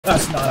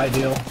That's not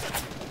ideal.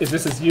 If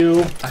this is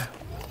you...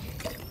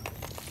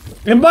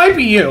 It might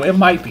be you. It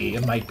might be.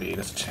 It might be.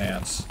 There's a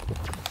chance.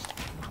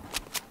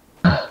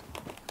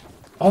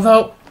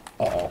 Although...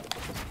 Uh-oh.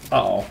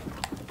 Uh-oh.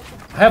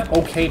 I have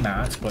okay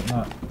mats, but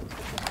not...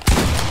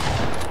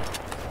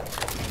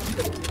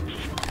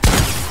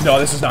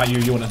 No, this is not you.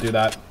 You wouldn't do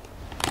that.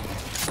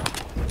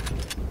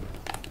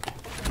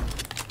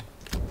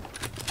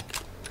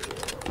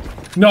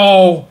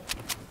 No!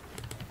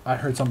 I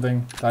heard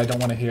something that I don't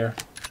want to hear.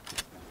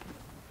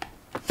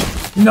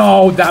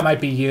 No, that might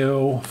be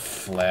you.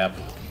 Flip.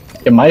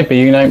 It might be,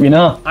 you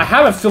know. I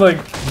have a feeling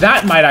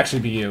that might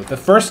actually be you. The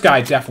first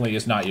guy definitely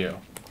is not you.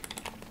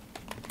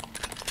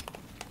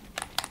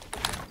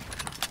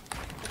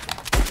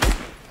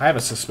 I have a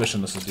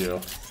suspicion this is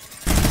you.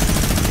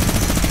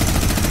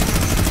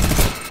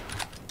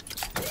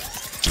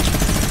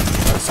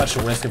 That's such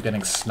a risk of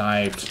getting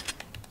sniped.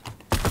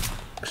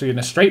 Actually, in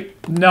a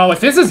straight... No, if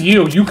this is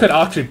you, you could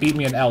actually beat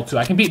me in L2.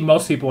 I can beat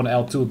most people in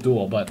L2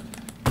 duel, but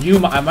you,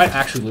 I might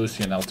actually lose to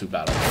you in L2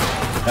 battle.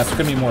 That's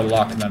gonna be more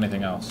luck than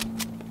anything else.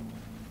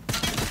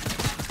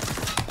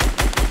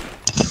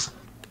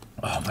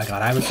 Oh my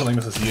god, I have a feeling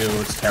this is you.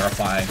 It's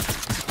terrifying.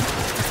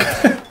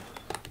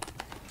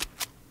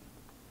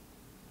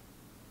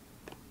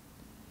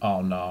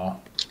 Oh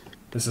no.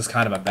 This is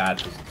kind of a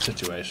bad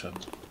situation.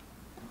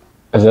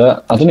 Is it?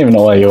 I didn't even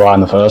know where you are in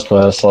the first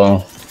place,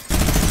 so...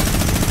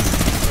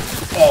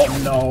 Oh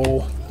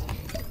no.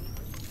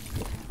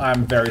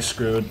 I'm very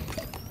screwed.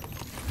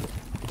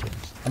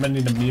 I'm gonna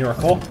need a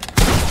miracle.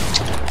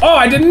 Oh,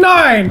 I did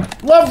 9!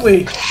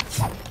 Lovely!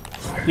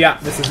 Yeah,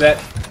 this is it.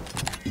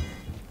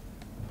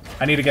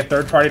 I need to get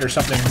third partied or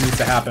something needs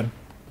to happen.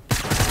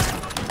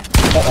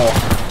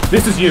 Uh-oh.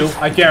 This is you.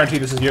 I guarantee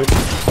this is you.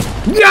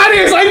 That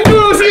is! I knew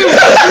it was you!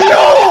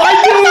 No! I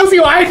knew it was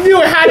you! I knew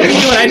it had to be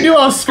you, and I knew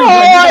I was screwed. Oh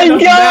my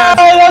god!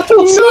 That's so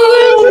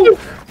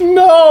no!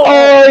 No!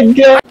 Oh my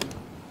god!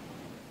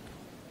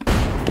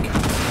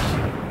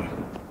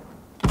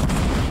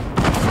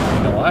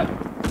 You know what?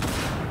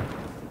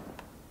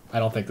 I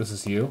don't think this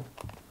is you.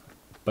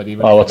 But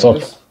even oh, if what's it up?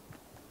 is,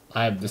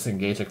 I am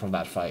disengaging from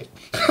that fight.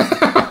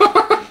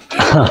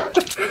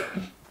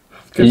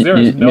 Because there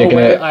is no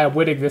way I am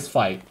winning this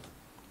fight.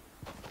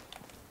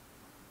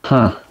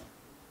 Huh.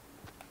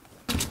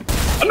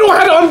 No, I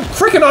had to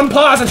freaking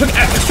unpause. I took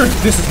extra.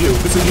 This is you.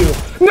 This is you.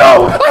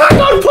 No! I had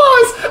to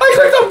unpause! I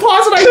clicked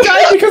unpause and I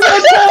died because I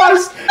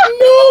unpaused!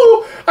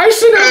 No! I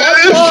should have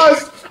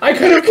unpaused! I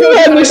could have killed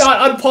you if I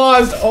not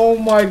unpaused. Oh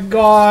my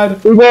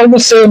god. We were on the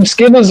same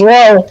skin as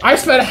well. I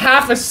spent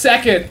half a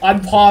second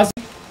unpaused.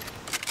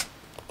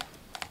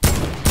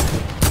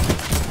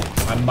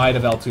 I might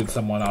have L2'd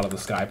someone out of the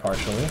sky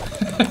partially.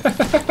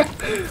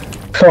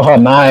 Oh,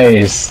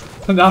 nice.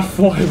 Not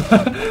for him.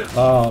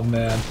 Oh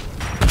man.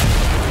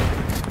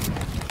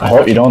 I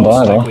hope you don't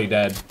die though.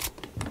 Dead.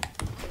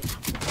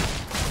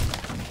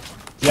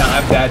 Yeah,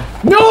 I'm dead.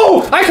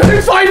 No! I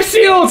couldn't find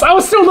shields! I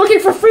was still looking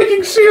for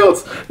freaking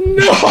shields!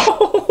 No!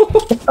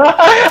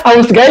 I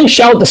was getting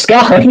shot the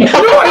sky. No,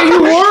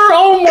 you were?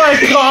 Oh my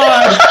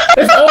god!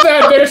 If only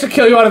I managed to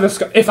kill you out of the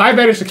sky. If I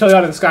managed to kill you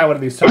out of the sky one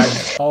of these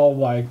times. Oh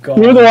my god.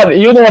 You're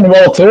the one who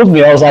all told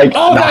me. I was like,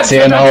 oh, that's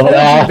it over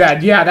there.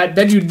 Then. Yeah,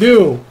 then you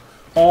knew.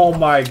 Oh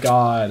my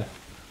god.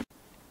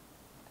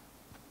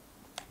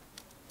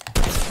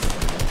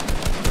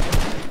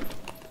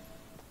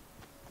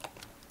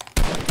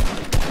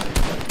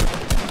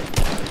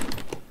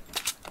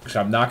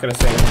 I'm not gonna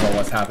say anything about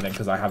what's happening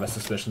because I have a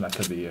suspicion that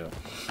could be you.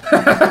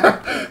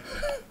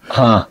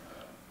 Huh.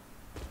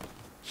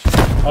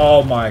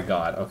 Oh my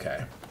god,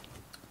 okay.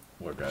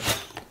 We're good.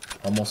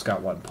 Almost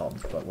got one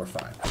pumped, but we're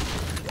fine.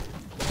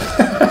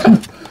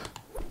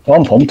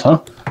 One pumped,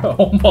 huh?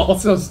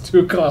 Almost was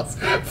too close.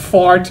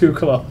 Far too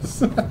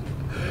close.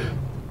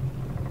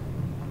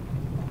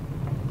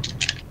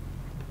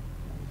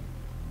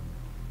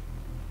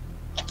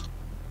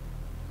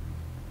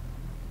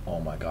 Oh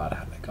my god,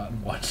 had I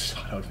gotten one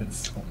shot, I would have been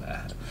so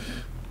mad.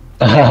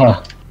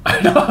 I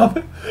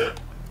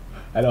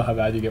know how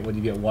bad you get when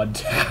you get one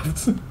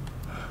tapped.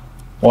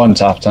 One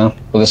tapped, huh?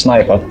 With a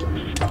sniper?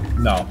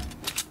 No.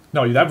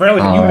 No, you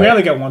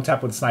rarely get one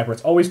tap with a sniper.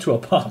 It's always to a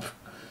pump.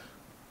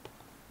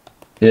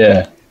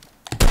 Yeah.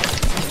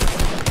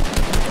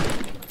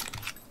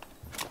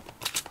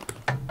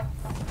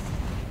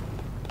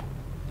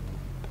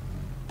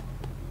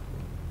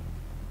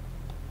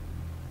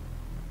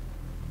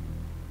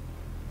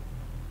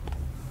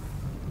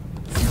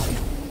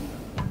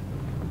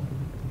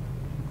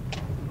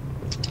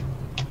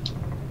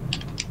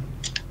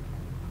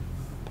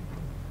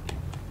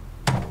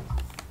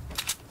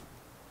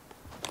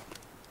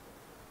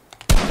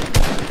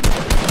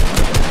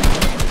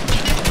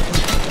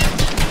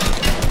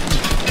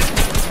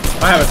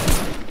 I have it.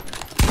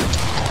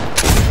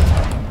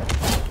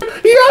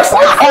 Yes, I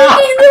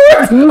fucking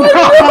knew it! No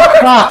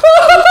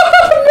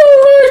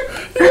way!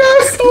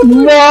 Yes!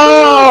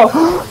 No!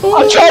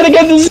 I'm trying to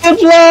get the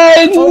zip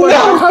line! Oh my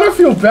god, I kind of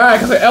feel bad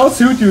because I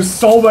L2'd you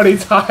so many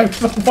times.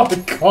 Oh my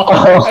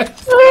god.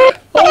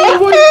 Oh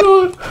my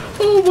god!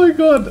 Oh my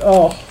god!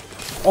 Oh.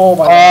 Oh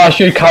my god. I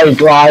should carry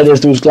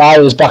gliders. Those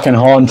gliders back in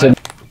Haunted.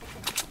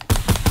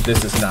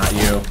 This is not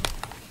you.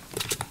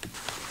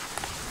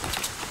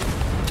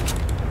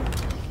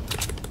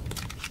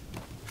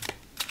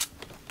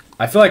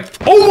 I feel like.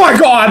 Oh my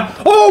god!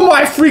 Oh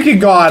my freaking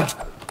god!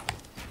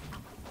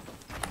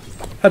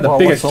 Had the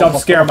biggest jump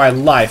scare of my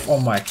life. Oh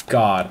my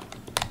god.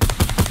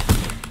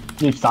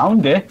 You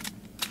found it.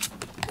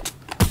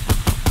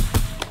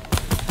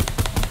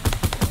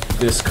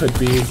 This could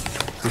be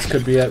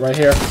it right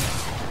here.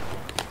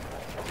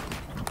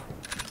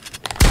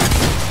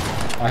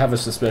 I have a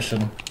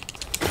suspicion.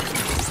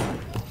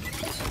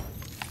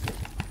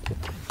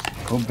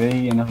 Could be,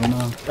 you never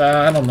know.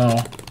 I don't know.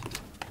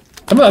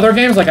 Some of the other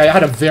games, like, I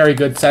had a very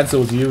good sense it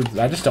was you.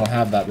 I just don't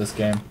have that this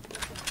game.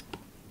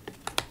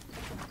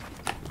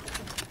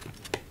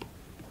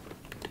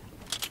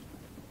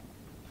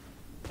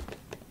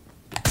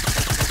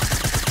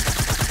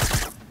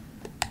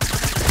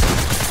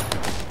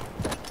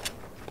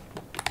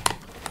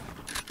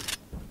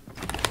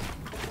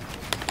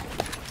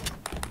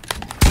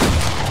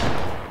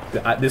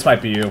 This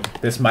might be you.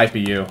 This might be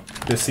you.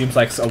 This seems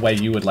like a way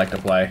you would like to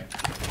play.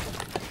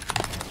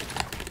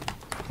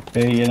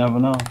 Hey, you never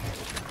know.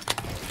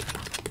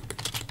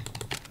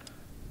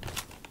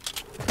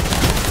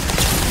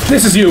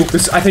 This is you.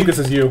 I think this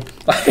is you.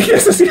 I think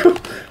this is you.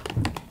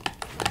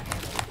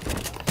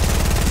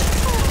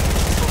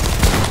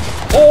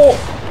 Oh!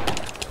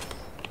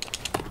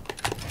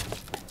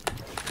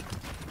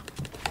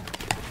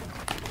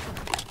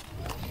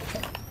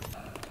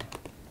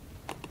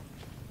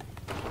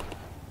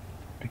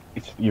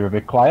 You're a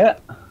bit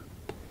quiet.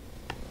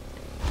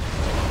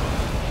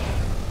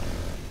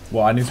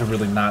 Well, I need to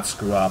really not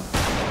screw up.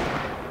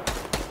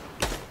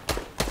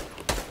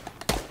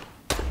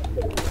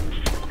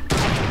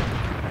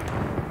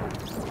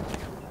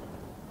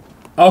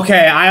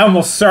 Okay, I'm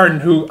almost certain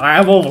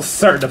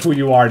of who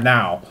you are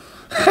now.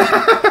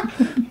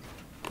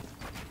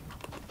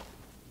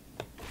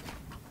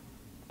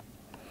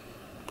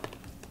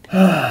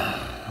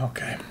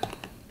 Okay.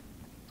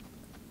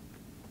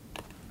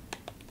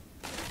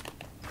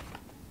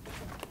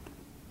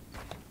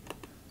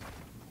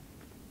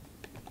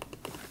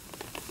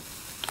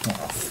 Oh,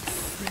 for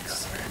freak's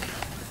sake.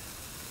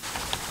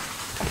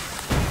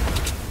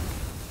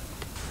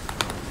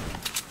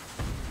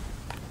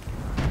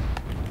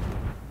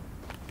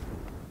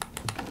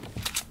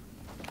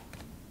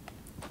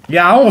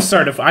 Yeah, I'm almost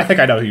certain. I think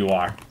I know who you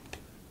are.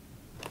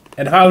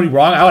 And if I would be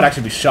wrong, I would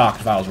actually be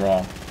shocked if I was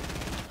wrong.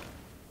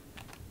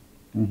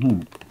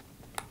 Mm-hmm.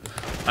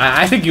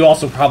 I think you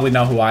also probably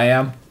know who I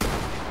am.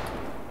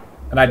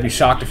 And I'd be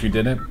shocked if you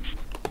didn't.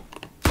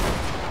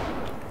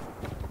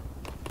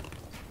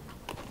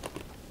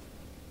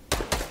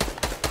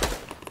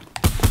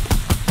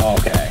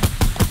 Okay.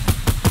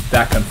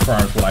 That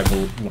confirms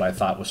what I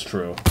thought was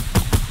true.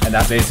 And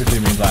that basically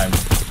means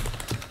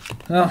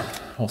well,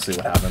 we'll see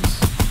what happens.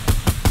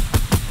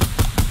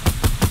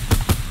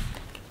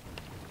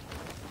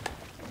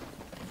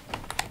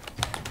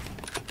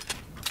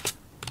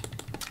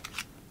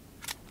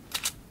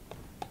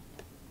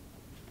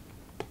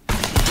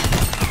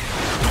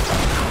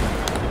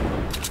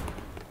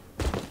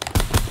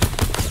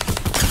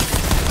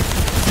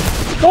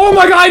 Oh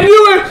my god, I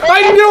knew it!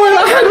 I knew it!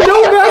 I had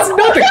that's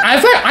nothing!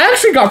 I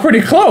actually got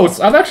pretty close.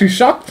 I'm actually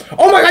shocked.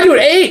 Oh my god, you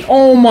had 8!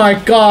 Oh my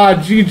god,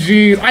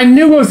 GG's. I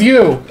knew it was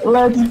you!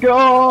 Let's go!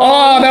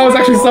 Oh, that was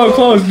actually so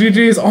close,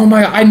 GG's. Oh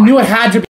my god, I knew it had to be.